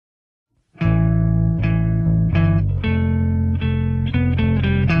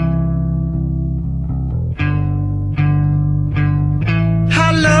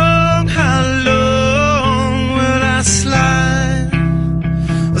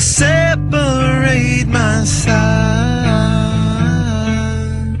separate my side.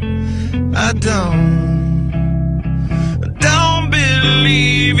 I don't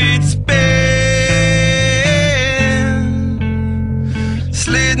believe it's been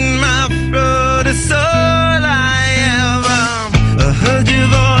slitting my throat. It's all I ever. I heard your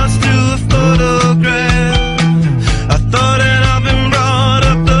voice through a photograph. I thought that I've been brought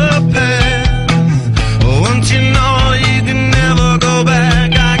up the past. Once you know you can never go back,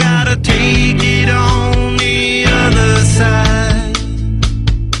 I gotta take it on the other side.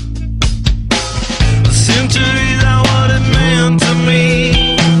 Centuries are what it meant to me.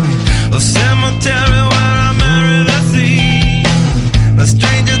 A cemetery where I married the sea. A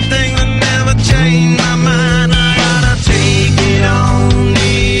stranger thing that never changed my mind. I gotta take it on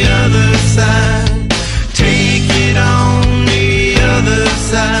the other side. Take it on the other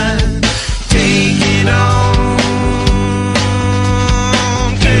side. Take it on.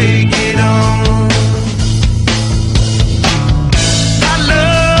 Take it on. How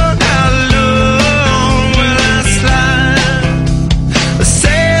long will I slide?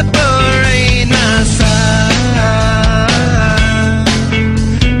 Separate my side.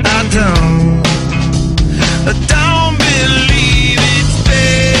 I don't believe it's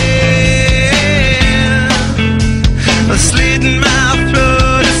been slitting my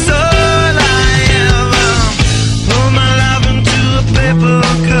throat. It's all I ever. Pour my life into a paper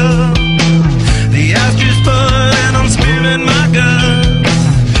cup. The ashes full and I'm spilling my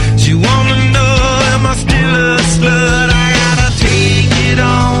guts. She wanna know, am I still a slut? I gotta take it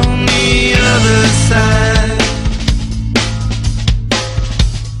on the other side.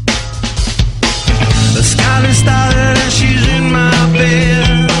 The sky is started and she's in my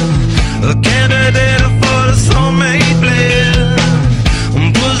bed. A candle